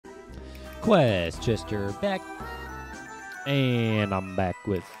Quest Chester back. And I'm back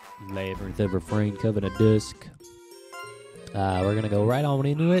with Labyrinth of Refrain, Coven of Dusk. We're going to go right on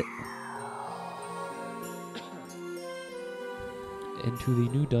into it. Into the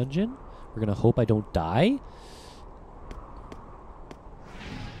new dungeon. We're going to hope I don't die.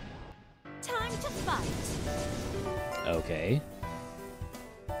 Time to fight. Okay.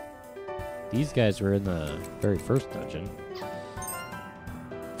 These guys were in the very first dungeon.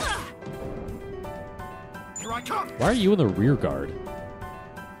 Here I come. Why are you in the rear guard?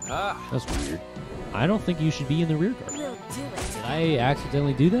 Ah, That's weird. I don't think you should be in the rear guard. We'll do it. Did I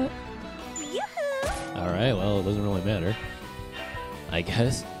accidentally do that? Yoo-hoo! Alright, well, it doesn't really matter. I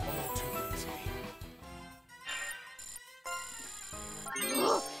guess.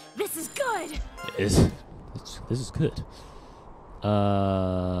 This is good. This is good. No.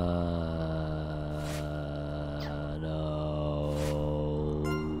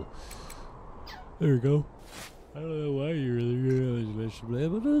 There we go. I don't know why you're really but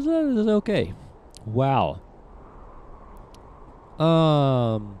it's okay. Wow.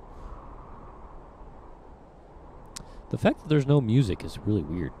 The fact that there's no music is really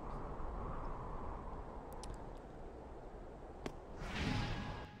weird.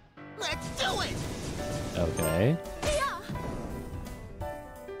 let's do it. Okay.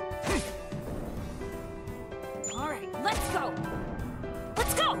 All right, let's go.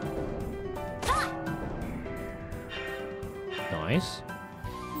 Let's go. Ha! Nice.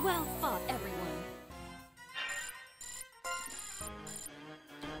 Well fought, everyone.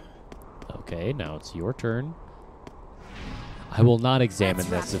 Okay, now it's your turn. I will not examine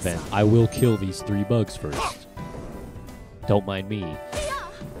Let's this wrap this event. up. I will kill these 3 bugs first. Don't mind me.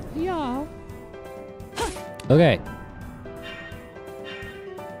 Yeah. Okay.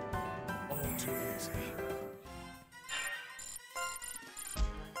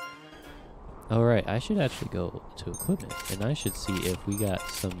 Alright, I should actually go to equipment, and I should see if we got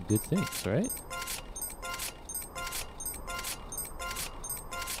some good things, right?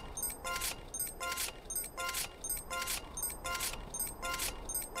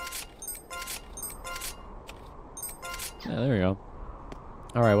 Yeah, there we go.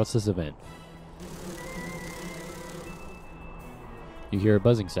 Alright, what's this event? You hear a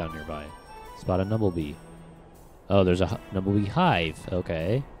buzzing sound nearby. Spot a Numblebee. Oh, there's a Numblebee hive.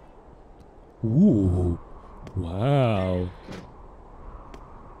 Okay. Ooh. Wow.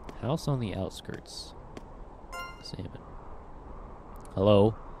 House on the outskirts. Salmon.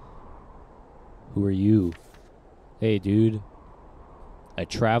 Hello? Who are you? Hey, dude. A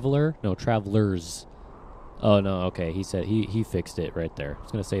traveler? No, travelers. Oh, no, okay. He said he fixed it right there. I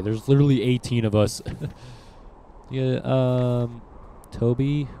was going to say, there's literally 18 of us. Yeah,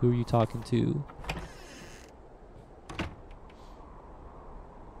 Toby, who are you talking to?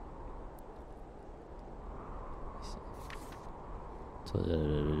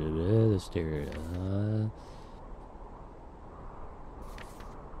 The stair.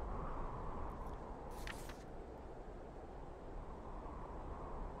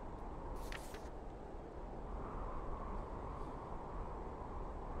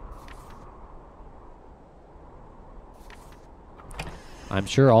 I'm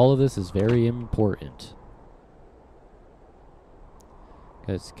sure all of this is very important.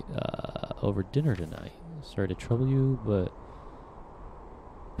 Because over dinner tonight, sorry to trouble you, but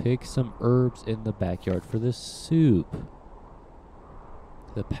pick some herbs in the backyard for the soup.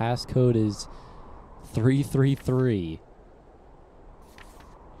 The passcode is 333.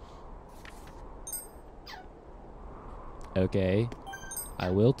 Okay. I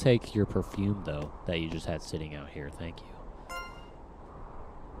will take your perfume, though, that you just had sitting out here. Thank you.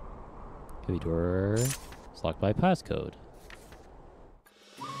 Heavy door is locked by passcode.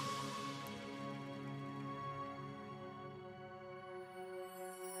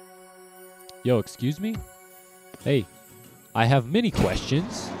 Yo, excuse me? Hey, I have many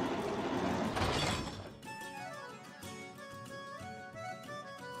questions.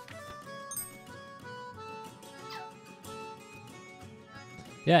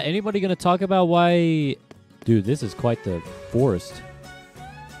 Yeah, anybody gonna talk about why... Dude, this is quite the forest.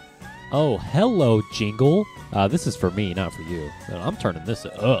 Oh, hello, Jingle. This is for me, not for you. No, I'm turning this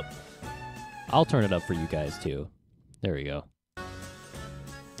up. I'll turn it up for you guys, too. There we go.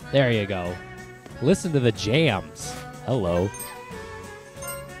 There you go. Listen to the jams. Hello.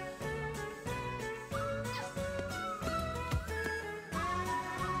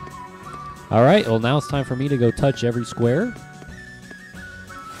 All right, well, now it's time for me to go touch every square.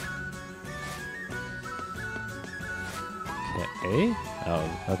 Okay.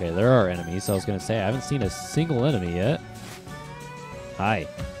 Oh, okay, there are enemies. I was going to say, I haven't seen a single enemy yet. Hi.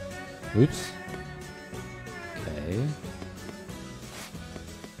 Oops. Okay.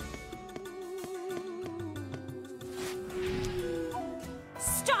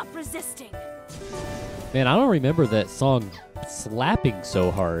 Stop resisting. Man, I don't remember that song slapping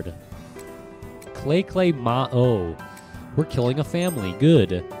so hard. Clay Clay Ma Oh. We're killing a family.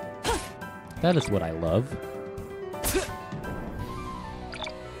 Good. That is what I love.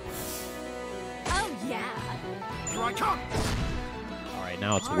 Oh yeah. Here I come! Alright,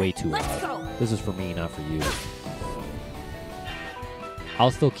 now it's All way right, too let's loud. go. This is for me, not for you.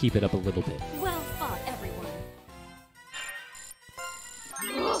 I'll still keep it up a little bit. Well fought, everyone.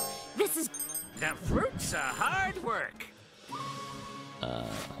 This is The fruits of hard work.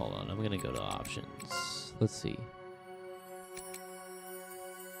 Hold on. I'm going to go to options. Let's see.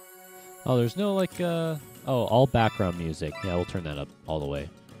 Oh, there's no, like, oh, all background music. Yeah, we'll turn that up all the way.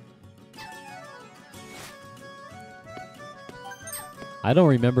 I don't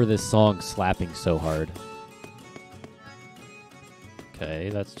remember this song slapping so hard. Okay,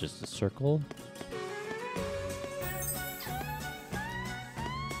 that's just a circle.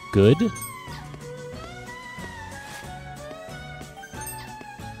 Good.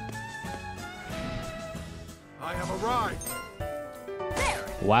 I have arrived.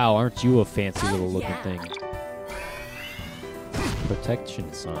 there. Wow, aren't you a fancy Oh, little looking yeah. thing?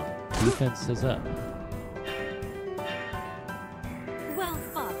 Protection song. Defense is up. Well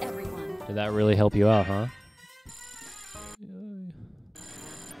fought, everyone. Did that really help you out, huh?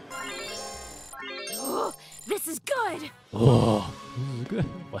 This is good. Oh, this is good.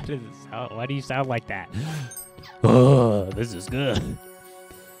 Why do you sound like that? Oh, this is good.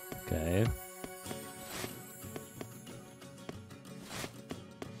 Okay.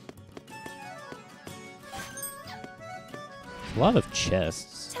 A lot of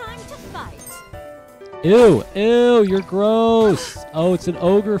chests. Time to fight. Ew, ew, you're gross. Oh, it's an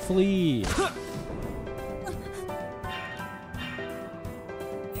ogre flea. I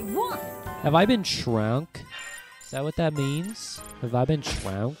won. Have I been shrunk? Is that what that means? Have I been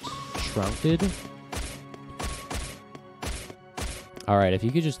shrunked? Shrunked? Alright, if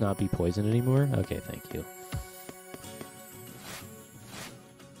you could just not be poisoned anymore. Okay, thank you.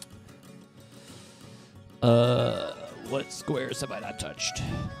 What squares have I not touched?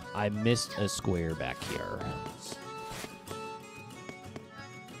 I missed a square back here.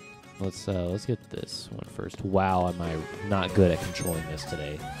 Let's get this one first. Wow, am I not good at controlling this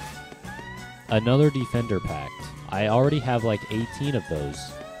today. Another Defender Pact. I already have like 18 of those.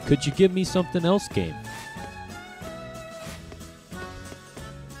 Could you give me something else, game?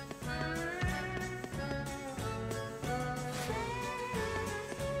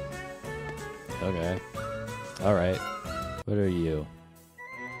 Okay. Alright. What are you?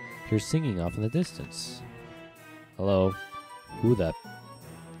 You're singing off in the distance. Hello? Who the...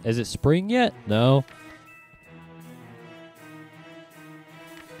 Is it spring yet? No.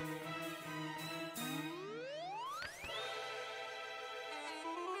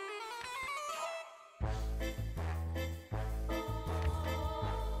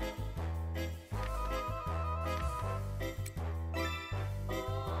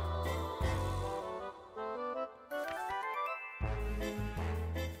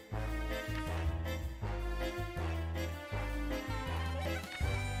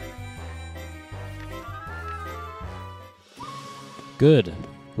 Good.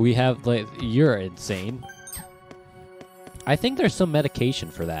 We have, like, you're insane. I think there's some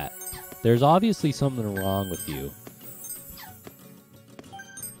medication for that. There's obviously something wrong with you.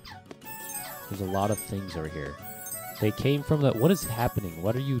 There's a lot of things over here. They came from the... What is happening?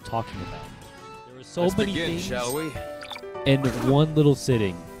 What are you talking about? There were so many begin, things shall we? in one little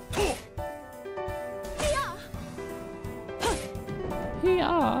sitting.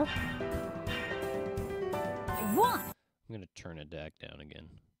 Yeah. I won. I'm going to turn it back down again.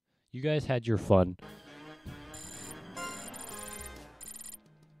 You guys had your fun.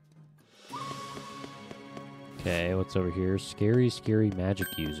 Okay, what's over here? Scary, scary magic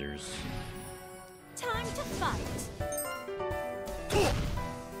users. Time to fight.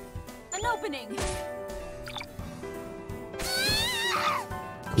 An opening.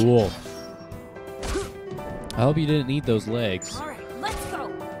 Cool. I hope you didn't need those legs. All right, let's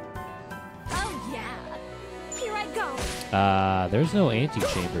go. Oh yeah. Here I go. There's no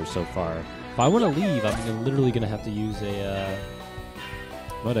antechamber so far. If I want to leave, I'm literally going to have to use a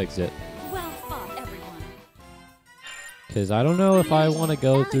mud exit. Well fought, everyone. Because I don't know if I want to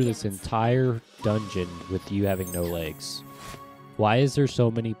go through this entire dungeon with you having no legs. Why is there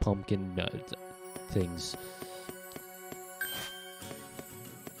so many pumpkin things?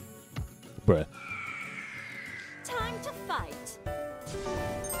 Bruh. Time to fight.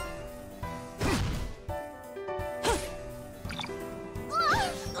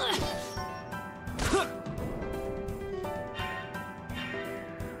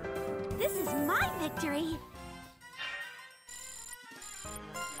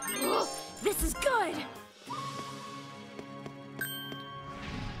 This is good.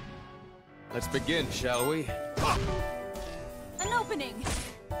 Let's begin, shall we? An opening.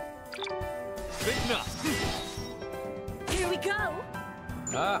 Big enough. Here we go.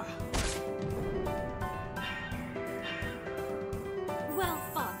 Ah. Well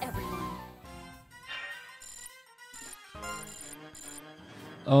fought, everyone.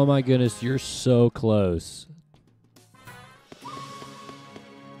 Oh my goodness, you're so close.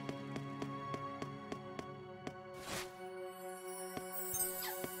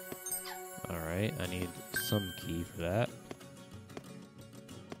 Alright, I need some key for that.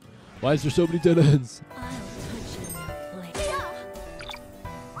 Why is there so many dead ends? I'll touch you later.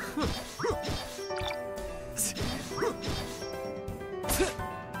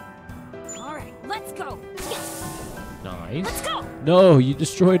 All right, let's go. Yes. Nice. Let's go. No, you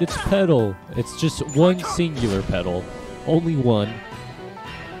destroyed its pedal. It's just one singular pedal. Only one.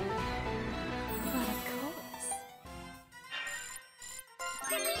 But of course.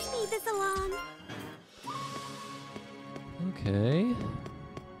 Please leave this alone. Okay.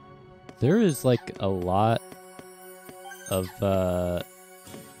 There is like a lot of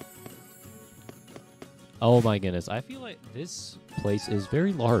oh my goodness. I feel like this place is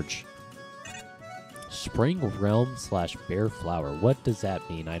very large. Spring Realm / Bear Flower. What does that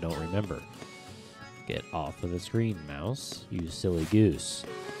mean? I don't remember. Get off of the screen, mouse. You silly goose.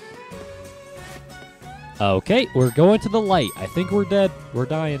 Okay, we're going to the light. I think we're dead. We're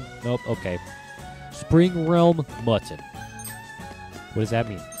dying. Nope, okay. Spring Realm Mutton. What does that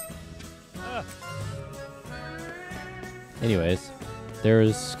mean? Anyways,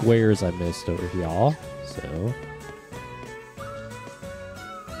 there's squares I missed over here, so...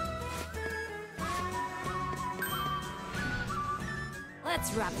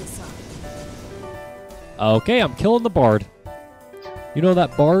 Let's wrap this up. Okay, I'm killing the bard. You know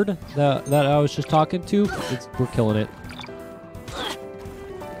that bard that I was just talking to? We're killing it.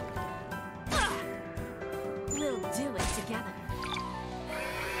 We'll do it together.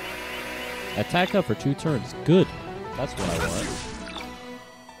 Attack up for 2 turns. Good. That's what I want.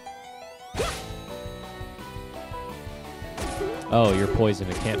 Oh, you're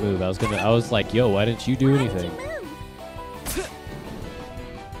poisoned. It can't move. I was like, yo, why didn't you do anything?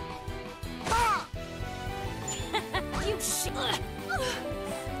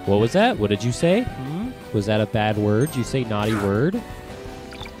 What was that? What did you say? Was that a bad word? You say naughty word?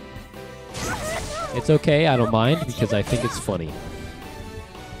 It's okay. I don't mind because I think it's funny.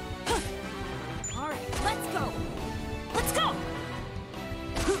 All right, let's go. Let's go.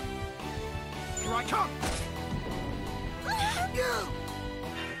 Here I come.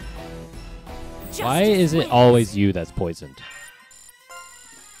 Why is it always you that's poisoned?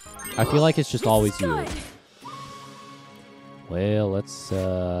 I feel like it's just always you. Good. Well, let's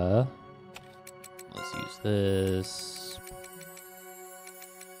use this.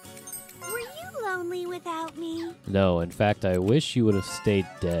 Were you lonely without me? No, in fact, I wish you would have stayed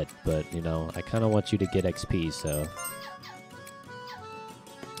dead, but, you know, I kind of want you to get XP, so.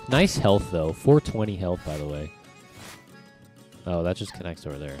 Nice health, though. 420 health, by the way. Oh, that just connects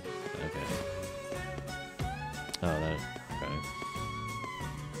over there. Okay. Oh, that... Okay.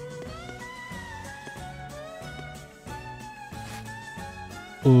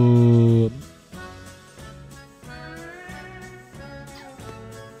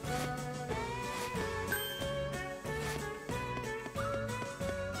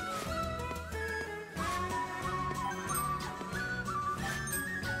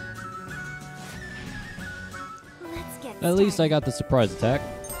 Let's get At least I got the surprise attack.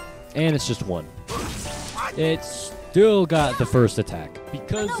 And it's just one. It's still got the first attack.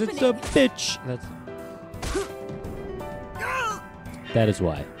 Because it's a bitch! That is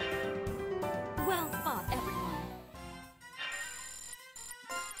why. Well fought, everyone.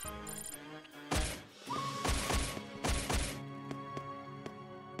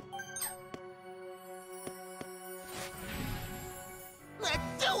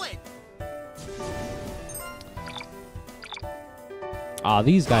 Let's do it. Aw,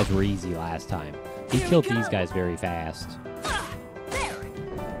 these guys were easy last time. He Here we killed go. these guys very fast. There.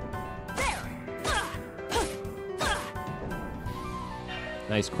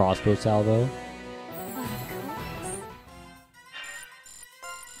 Nice crossbow salvo. But of course.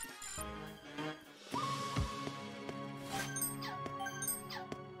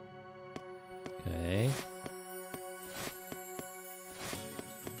 Okay.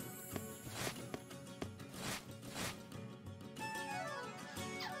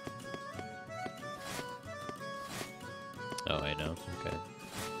 Oh, I know. Okay.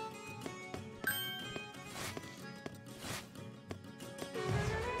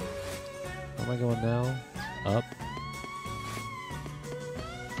 am I going now? Up.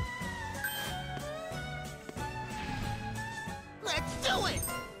 Let's do it!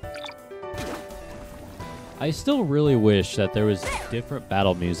 I still really wish that there was different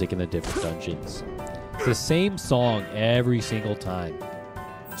battle music in the different dungeons. It's the same song every single time.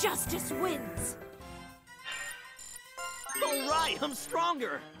 Justice wins. All right, I'm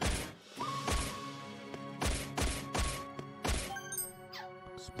stronger.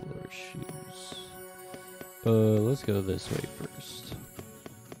 Explore shoes. Let's go this way first.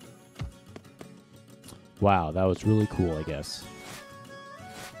 Wow, that was really cool, I guess.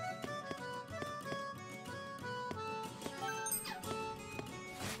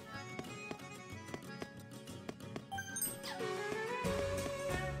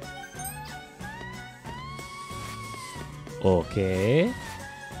 Okay.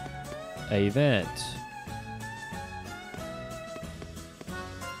 Event.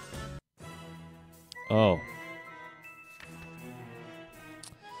 Oh.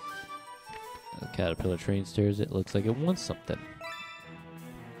 The caterpillar train stares. It looks like it wants something.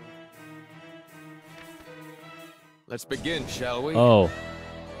 Let's begin, shall we? Oh.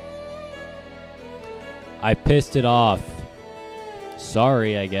 I pissed it off.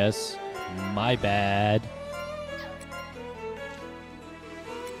 Sorry, I guess. My bad.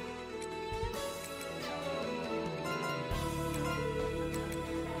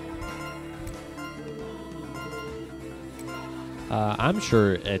 I'm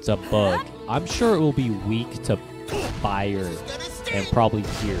sure it's a bug. I'm sure it will be weak to fire and probably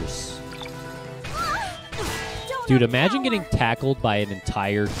pierce. Dude, imagine getting tackled by an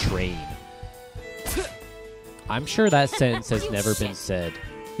entire train. I'm sure that sentence has never been said.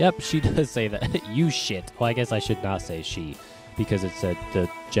 Yep, she does say that. You shit. Well, I guess I should not say she because it's the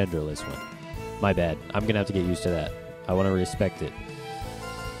genderless one. My bad. I'm going to have to get used to that. I want to respect it.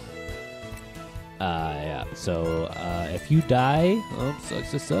 Yeah, so, if you die,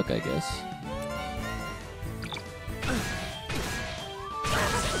 sucks to suck, I guess.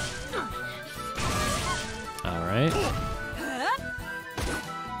 Alright.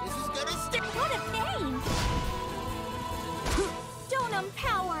 This is gonna stick. What a pain! Donum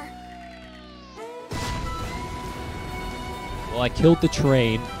power! Well, I killed the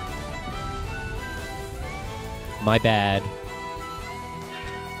train. My bad.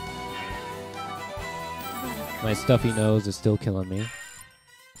 My stuffy nose is still killing me.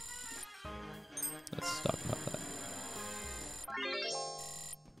 Let's talk about that.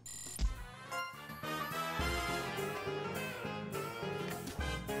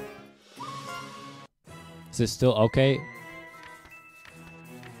 Is it still okay?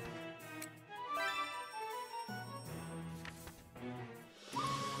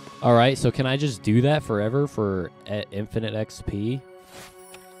 Alright, so can I just do that forever for infinite XP?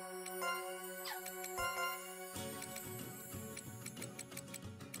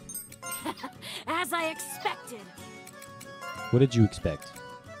 As I expected. What did you expect?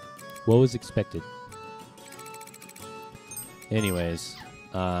 What was expected? Anyways,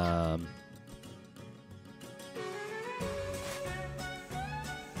 yeah,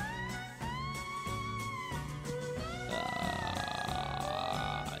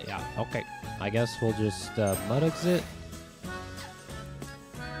 okay. I guess we'll just mud exit.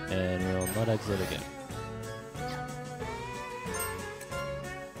 And we'll mud exit again.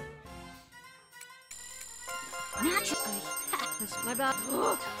 Naturally. That's my bad.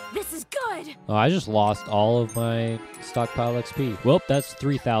 This is good. Oh, I just lost all of my stockpile XP. Well, that's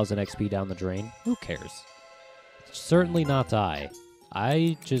 3,000 XP down the drain. Who cares? Certainly not I.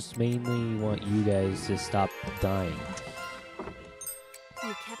 I just mainly want you guys to stop dying.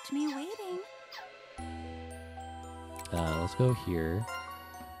 You kept me waiting. Let's go here.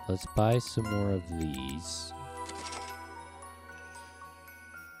 Let's buy some more of these.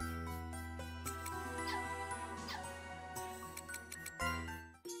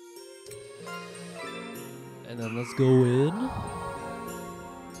 And then let's go in.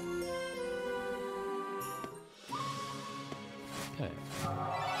 Okay.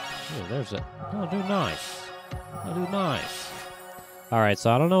 Oh, there's a... Oh, do nice. Oh, do nice. Alright,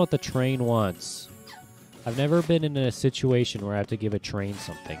 so I don't know what the train wants. I've never been in a situation where I have to give a train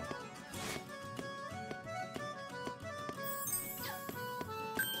something.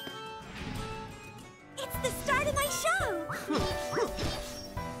 It's the start of my show.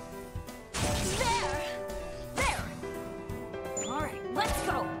 There. There. All right, let's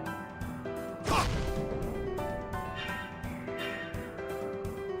go.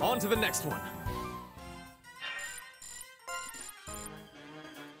 On to the next one.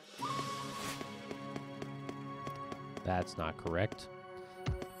 That's not correct.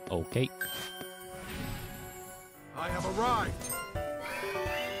 Okay. I have arrived.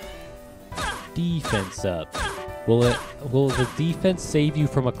 Defense up. Will the defense save you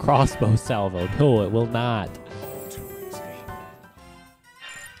from a crossbow salvo? No, it will not. Too easy.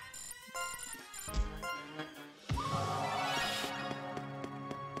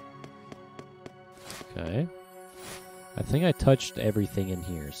 Okay. I think I touched everything in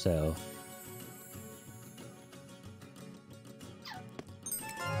here, so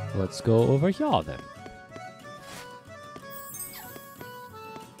let's go over here then.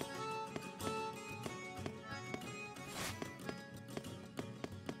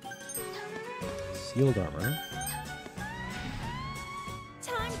 Sealed armor.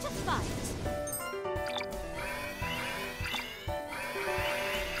 Time to fight.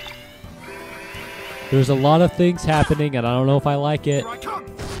 There's a lot of things happening, and I don't know if I like it. Here I come.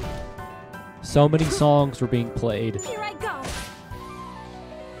 So many songs were being played. Here I go.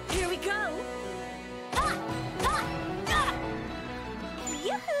 Here we go. Ah! Ah! Ah!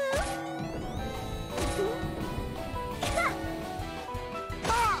 Yoo-hoo!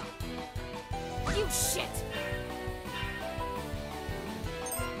 Ah! You shit!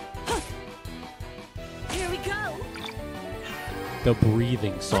 Huh. Here we go. The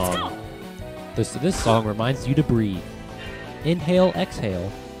breathing Let's song. go. This song reminds you to breathe. Inhale,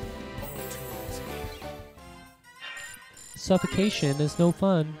 exhale. Suffocation is no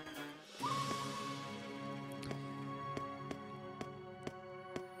fun.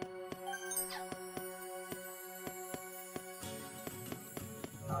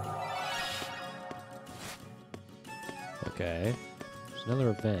 Okay. There's another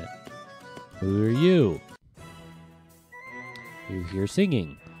event. Who are you? You're here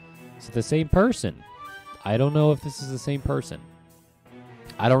singing. Is it the same person? I don't know if this is the same person.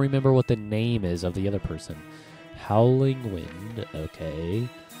 I don't remember what the name is of the other person. Howling Wind. Okay.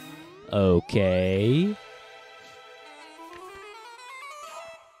 Okay.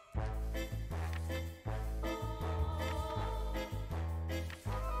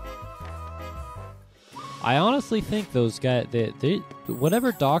 I honestly think those guys,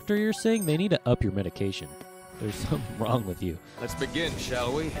 whatever doctor you're seeing, they need to up your medication. There's something wrong with you. Let's begin,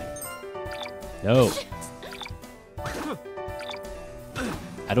 shall we? No.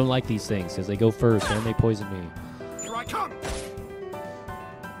 I don't like these things because they go first and they poison me. Here I come.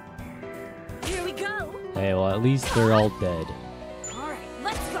 Here we go. Hey, well, at least they're all dead. All right,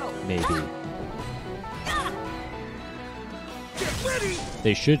 let's go. Maybe. Ah! Get ready.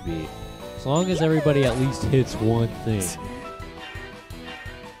 They should be. As long as everybody at least hits one thing.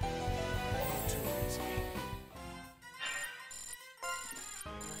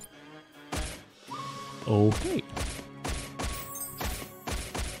 Okay.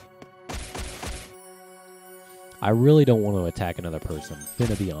 I really don't want to attack another person.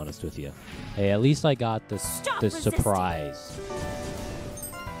 Gonna be honest with you. Hey, at least I got this resisting. surprise.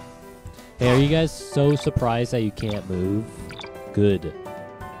 Hey, are you guys so surprised that you can't move? Good.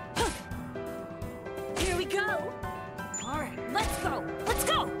 Here we go. All right, let's go. Let's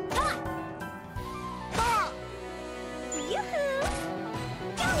go. Ah! Ah! Yoo-hoo!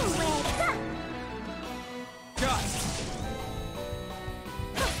 Go away. Got it.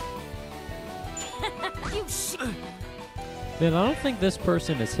 You shit. Man, I don't think this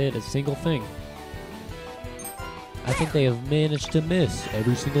person has hit a single thing. I think they have managed to miss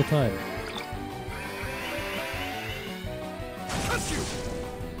every single time. Cut you.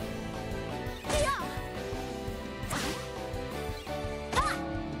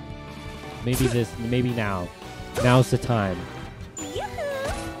 Maybe now. Now's the time.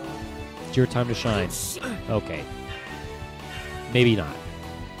 Yoo-hoo! It's your time to shine. Okay. Maybe not.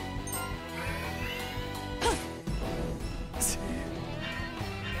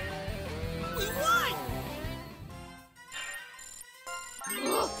 We won!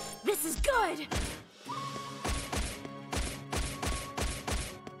 This is good.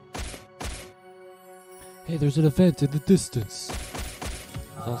 Hey, there's an event in the distance.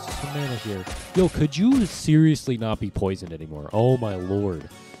 There's also some mana here. Yo, could you seriously not be poisoned anymore? Oh my lord.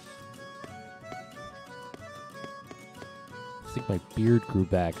 I think my beard grew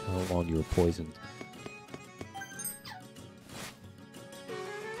back how long you were poisoned.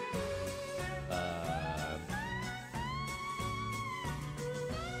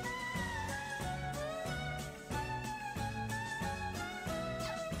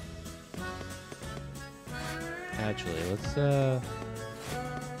 Actually, let's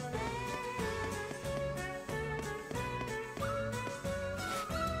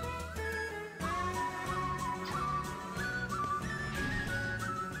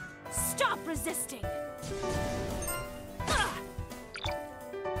Stop resisting. Ah!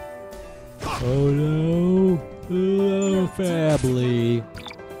 oh no. family.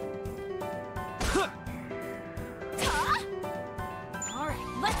 All right,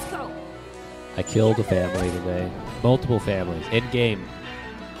 let's go. I killed a family today. Multiple families. In game.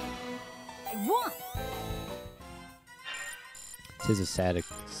 I won. Tis a sad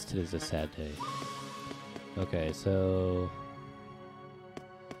day. Okay, so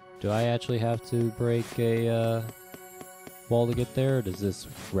do I actually have to break a wall to get there, or does this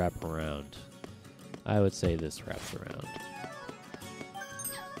wrap around? I would say this wraps around.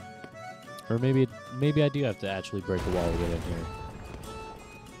 Or maybe I do have to actually break the wall to get in here.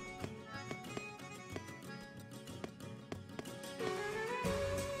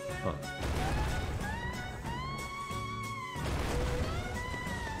 Huh.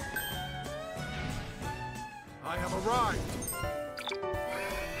 I have arrived.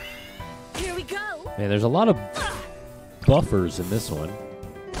 Here we go. Man, there's a lot of buffers in this one.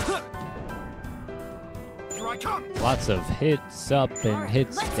 Here I come. Lots of hits up and Alright,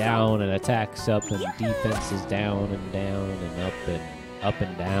 hits let's down and attacks up and Yahoo! defenses down and up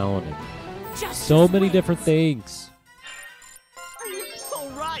and down and Just so many different things. All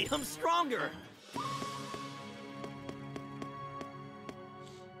right, I'm stronger.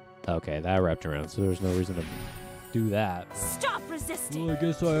 Okay, that wrapped around, so there's no reason to do that. Stop resisting. Well, I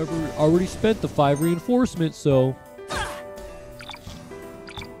guess I already spent the 5 reinforcements, so...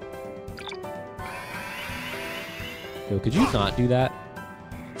 Yo, could you not do that?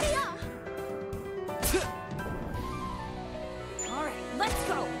 All right, let's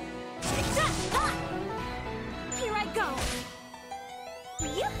go. Take that. Ha! Here I go.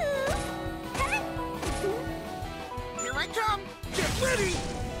 Yoo-hoo! Here I come. Get ready.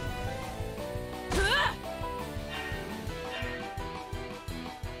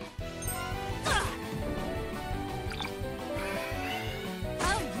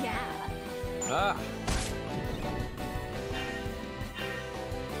 Oh yeah. Ah,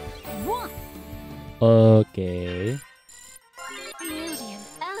 One. Okay. Beauty and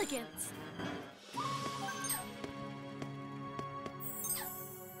elegance.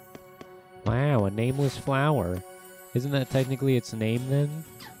 Wow, a nameless flower. Isn't that technically its name then?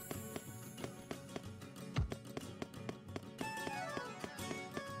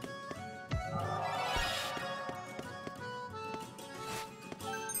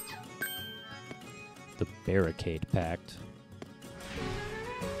 The Barricade Pact.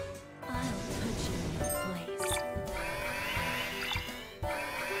 I'll put you in your place.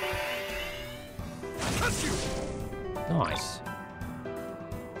 Catch you. Nice.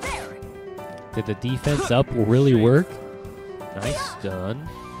 There. Did the defense up really work? Nice done.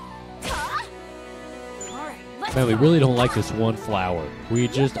 Ha! All right, let's Man, we go. really don't like this one flower. We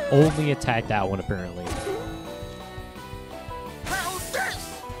just only attacked that one apparently. How's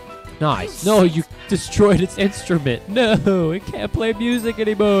this? Nice. No, you destroyed its instrument. No, it can't play music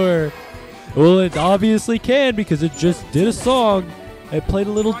anymore. Well, it obviously can because it just did a song. It played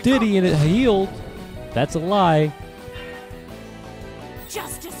a little ditty and it healed. That's a lie.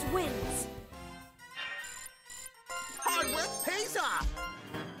 Justice wins. Hard work pays off.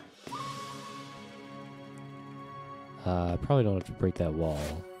 I probably don't have to break that wall.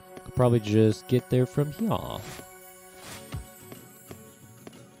 Could probably just get there from here. Time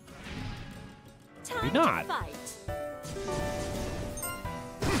Maybe not. to fight.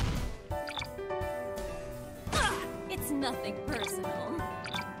 It's nothing personal.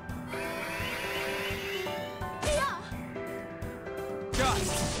 Yeah.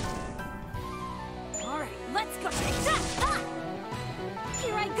 just. All right, let's go. Take that. Ah!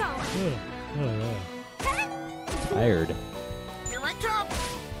 Here I go. Tired. Here I come.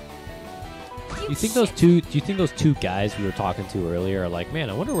 Do you think those two? Do you think those two guys we were talking to earlier are like, man,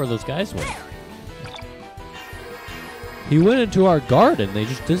 I wonder where those guys went? He went into our garden. They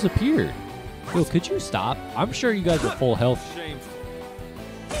just disappeared. Yo, could you stop? I'm sure you guys are full health. Shameful.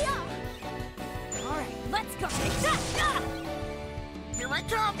 Yeah. All right, let's go. Take that. Ah! Here I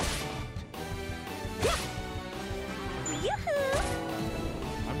come. Yoo-hoo!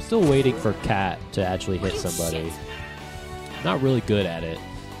 I'm still waiting for Cat to actually hit somebody. Not really good at it.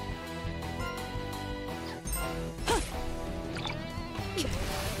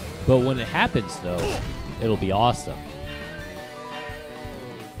 But when it happens, though, it'll be awesome.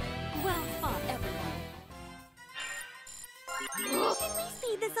 Well fought, everyone. Can we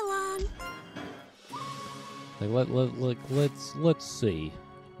speed this along? Like let's see.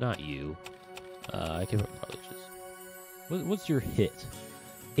 Not you. I can probably just. What's your hit?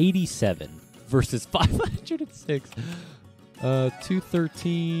 87 versus 506.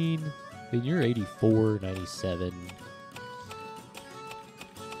 213. And you're 84, 97.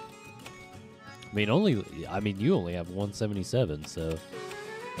 I mean, you only have 177, so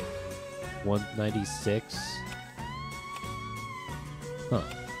 196. Huh.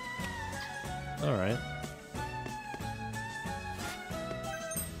 All right.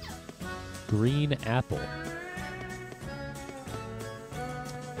 Green apple.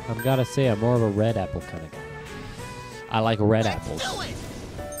 I've got to say, I'm more of a red apple kind of guy. I like red apples. Do it!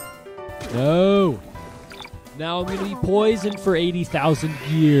 No! Now I'm going to be poisoned for 80,000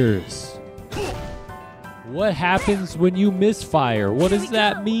 years. What happens when you misfire? What does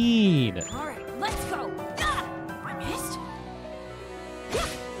that mean? All right, let's go. Ah, I missed.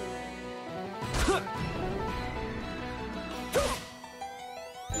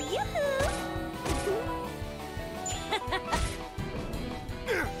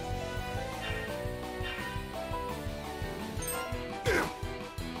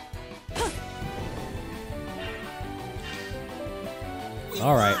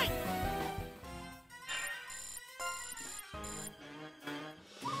 All right.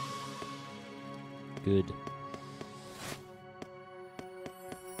 Good.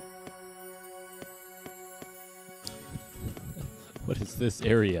 What is this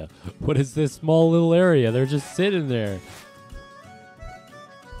area? What is this small little area? They're just sitting there.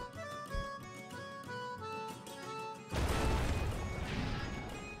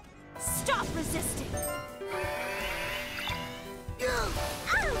 Stop resisting.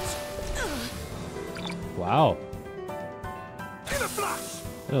 Wow. In a flash!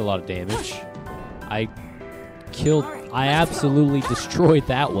 That did a lot of damage. I killed... I absolutely destroyed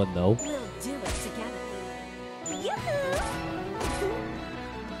that one, though. We'll do it together. Yoo-hoo!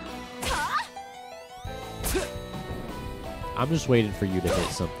 Huh? I'm just waiting for you to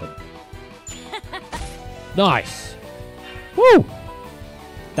hit something. Nice. Woo!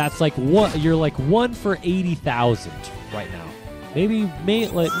 That's like one. You're like 1 for 80,000 right now.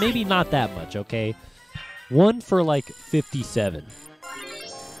 Maybe not that much. Okay, 1 for like 57.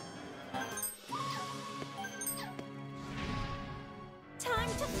 Time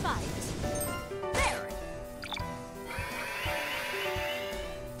to fight. There.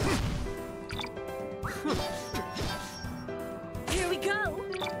 Here we go.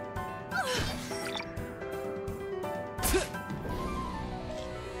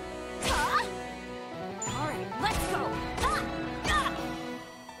 Huh? All right, let's go. Ah, ah.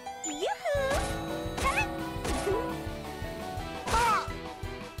 Yoo-hoo! Huh? Ah.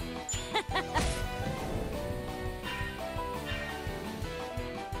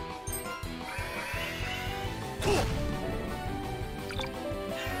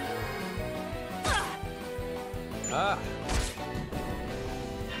 Ah,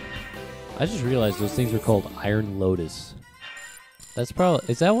 I just realized those things are called Iron Lotus. That's probably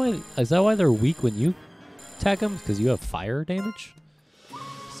is that why they're weak when you attack them? Because you have fire damage?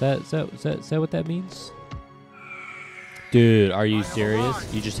 Is that what that means? Dude, are you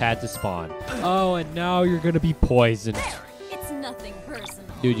serious? You just had to spawn. Oh, and now you're gonna be poisoned. There. It's nothing personal.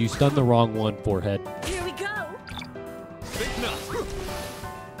 Dude, you stunned the wrong one, forehead. Here we go. big nut.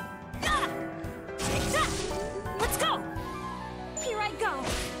 Ah! Take that. Let's go. Here I go.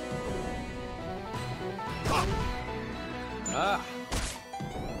 Ah,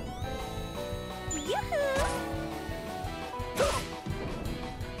 Yoo-hoo!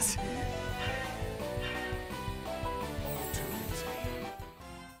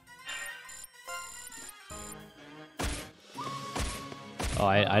 Oh,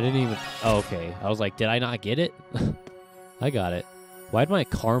 I didn't even... Oh, okay. I was like, did I not get it? I got it. Why did my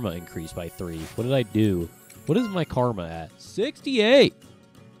karma increase by 3? What did I do? What is my karma at? 68!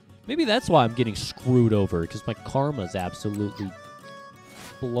 Maybe that's why I'm getting screwed over, because my karma's absolutely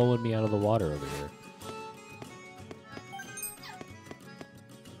blowing me out of the water over here.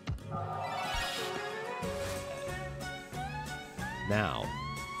 Now,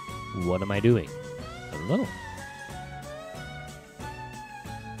 what am I doing? I don't know.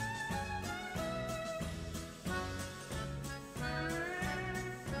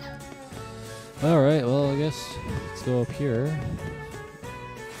 Alright, well, I guess let's go up here.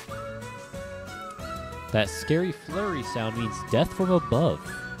 That scary flurry sound means death from above.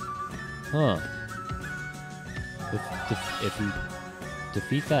 Huh. If we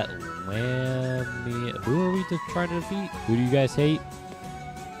defeat that Lammy... Who are we trying to defeat? Who do you guys hate?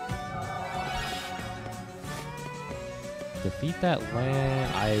 Defeat that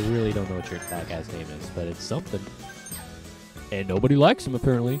Lamb... I really don't know what that guy's name is, but it's something. And nobody likes him,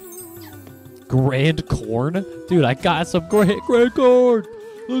 apparently. Grand corn? Dude, I got some grand corn!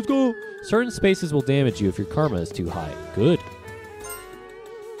 Let's go! Certain spaces will damage you if your karma is too high. Good.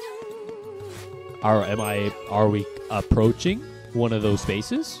 Are we approaching one of those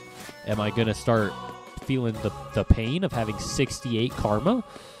spaces? Am I going to start feeling the pain of having 68 karma?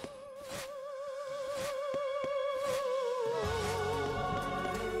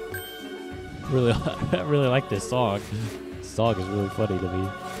 Really, I really like this song. This song is really funny to me.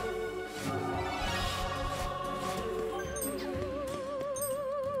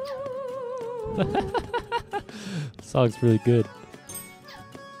 This song's really good.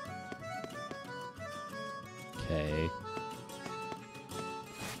 Okay.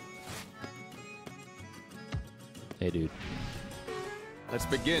 Hey, dude. Let's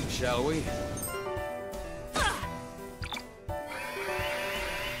begin, shall we?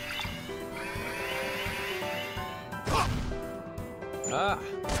 Ah.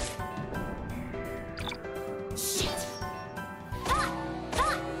 Shit.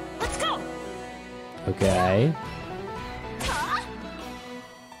 Let's go. Okay. Huh?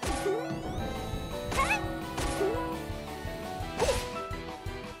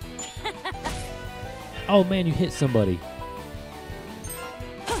 Oh man, you hit somebody.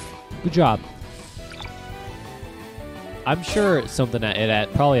 Good job. I'm sure it's something that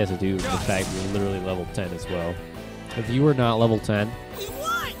it probably has to do with the fact you're literally level 10 as well. If you were not level 10, We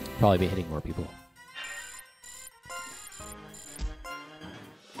won! probably be hitting more people.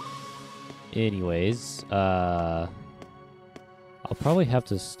 Anyways, I'll probably have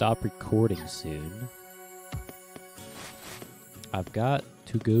to stop recording soon. I've got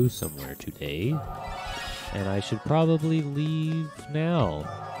to go somewhere today, and I should probably leave now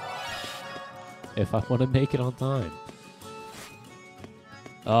if I want to make it on time.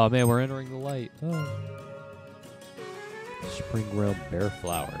 Oh man, we're entering the light. Oh. Spring realm bear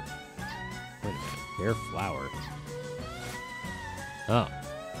flower. Wait a minute, bear flower. Oh.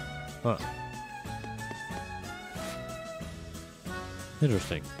 Huh.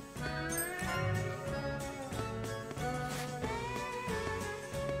 Interesting.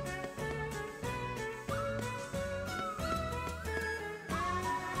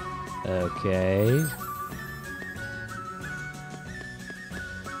 Okay.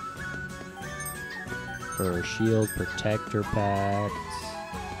 For shield protector packs.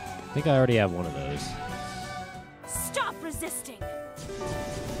 I think I already have one of those. Stop resisting.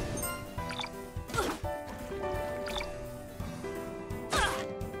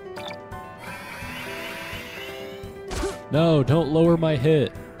 No, don't lower my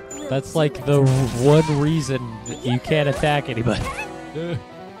hit. That's like the one reason you can't attack anybody.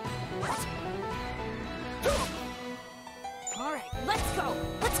 All right, let's go.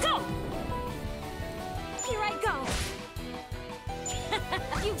 Let's go. Here I go.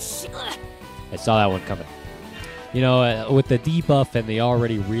 You shit. I saw that one coming. You know, with the debuff and the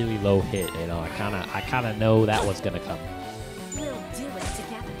already really low hit, you know, I kind of know that was gonna come. We'll do it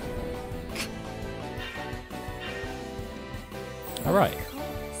together. All right.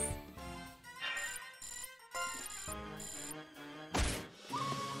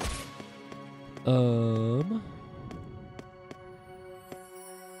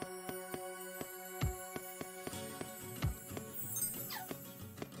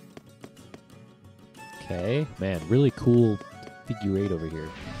 Okay, man, really cool figure 8 over here.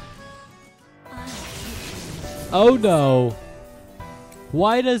 Oh no!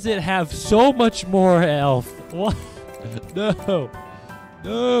 Why does it have so much more health? What? No!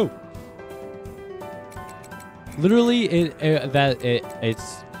 No! Literally,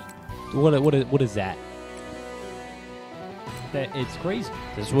 it's what is that? It's crazy.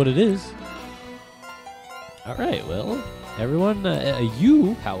 That's what it is. All right, well, everyone,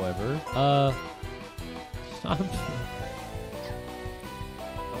 you, however, I'm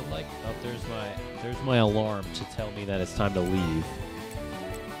like, oh, there's my alarm to tell me that it's time to leave.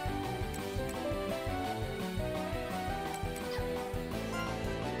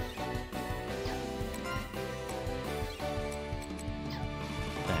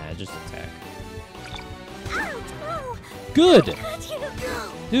 Nah, just attack. Out! Oh, Good, how'd you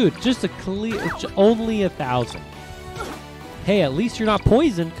go? dude. Just a clear, only 1,000. Hey, at least you're not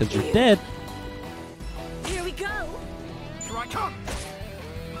poisoned because you're dead. Here we go. Here I come!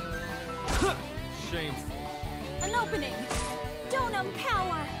 Shameful. An opening. Donum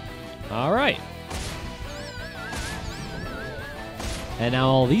power. All right. And now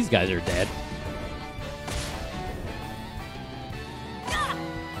all these guys are dead.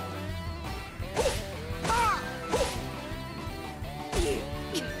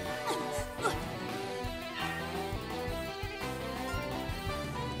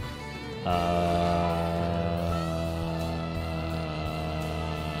 Ah!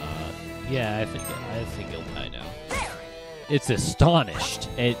 Yeah, I think he'll die now. It's astonished.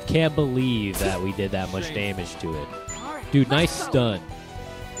 It can't believe that we did that much damage to it. All right, Dude, let's nice go. stun.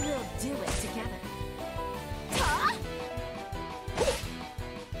 We'll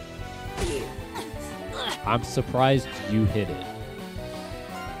I'm surprised you hit it.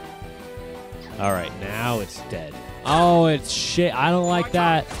 All right, now it's dead. Oh, it's shit. I don't like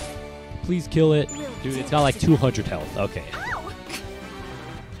that. Please kill it. Dude, it's got like 200 health. Okay. Ow!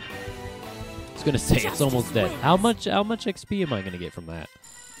 I was gonna say it's almost dead. How much XP am I gonna get from that?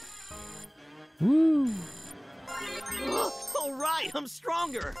 Woo! All right, I'm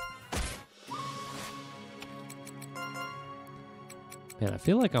stronger. Man, I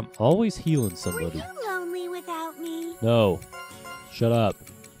feel like I'm always healing Were somebody. you lonely without me? No. Shut up.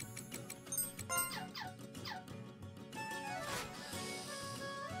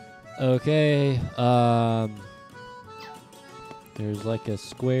 Okay, there's like a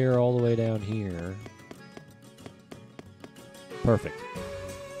square all the way down here. Perfect.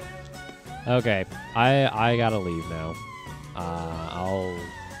 Okay, I gotta leave now. I'll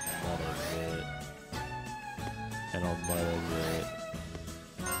let it get, and I'll let it get.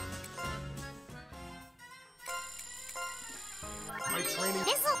 My training.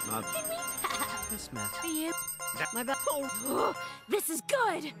 This'll Not This mess. for you. My bad. Oh, this is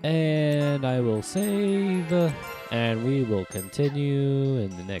good. And I will save, and we will continue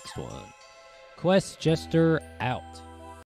in the next one. Quest Jester out.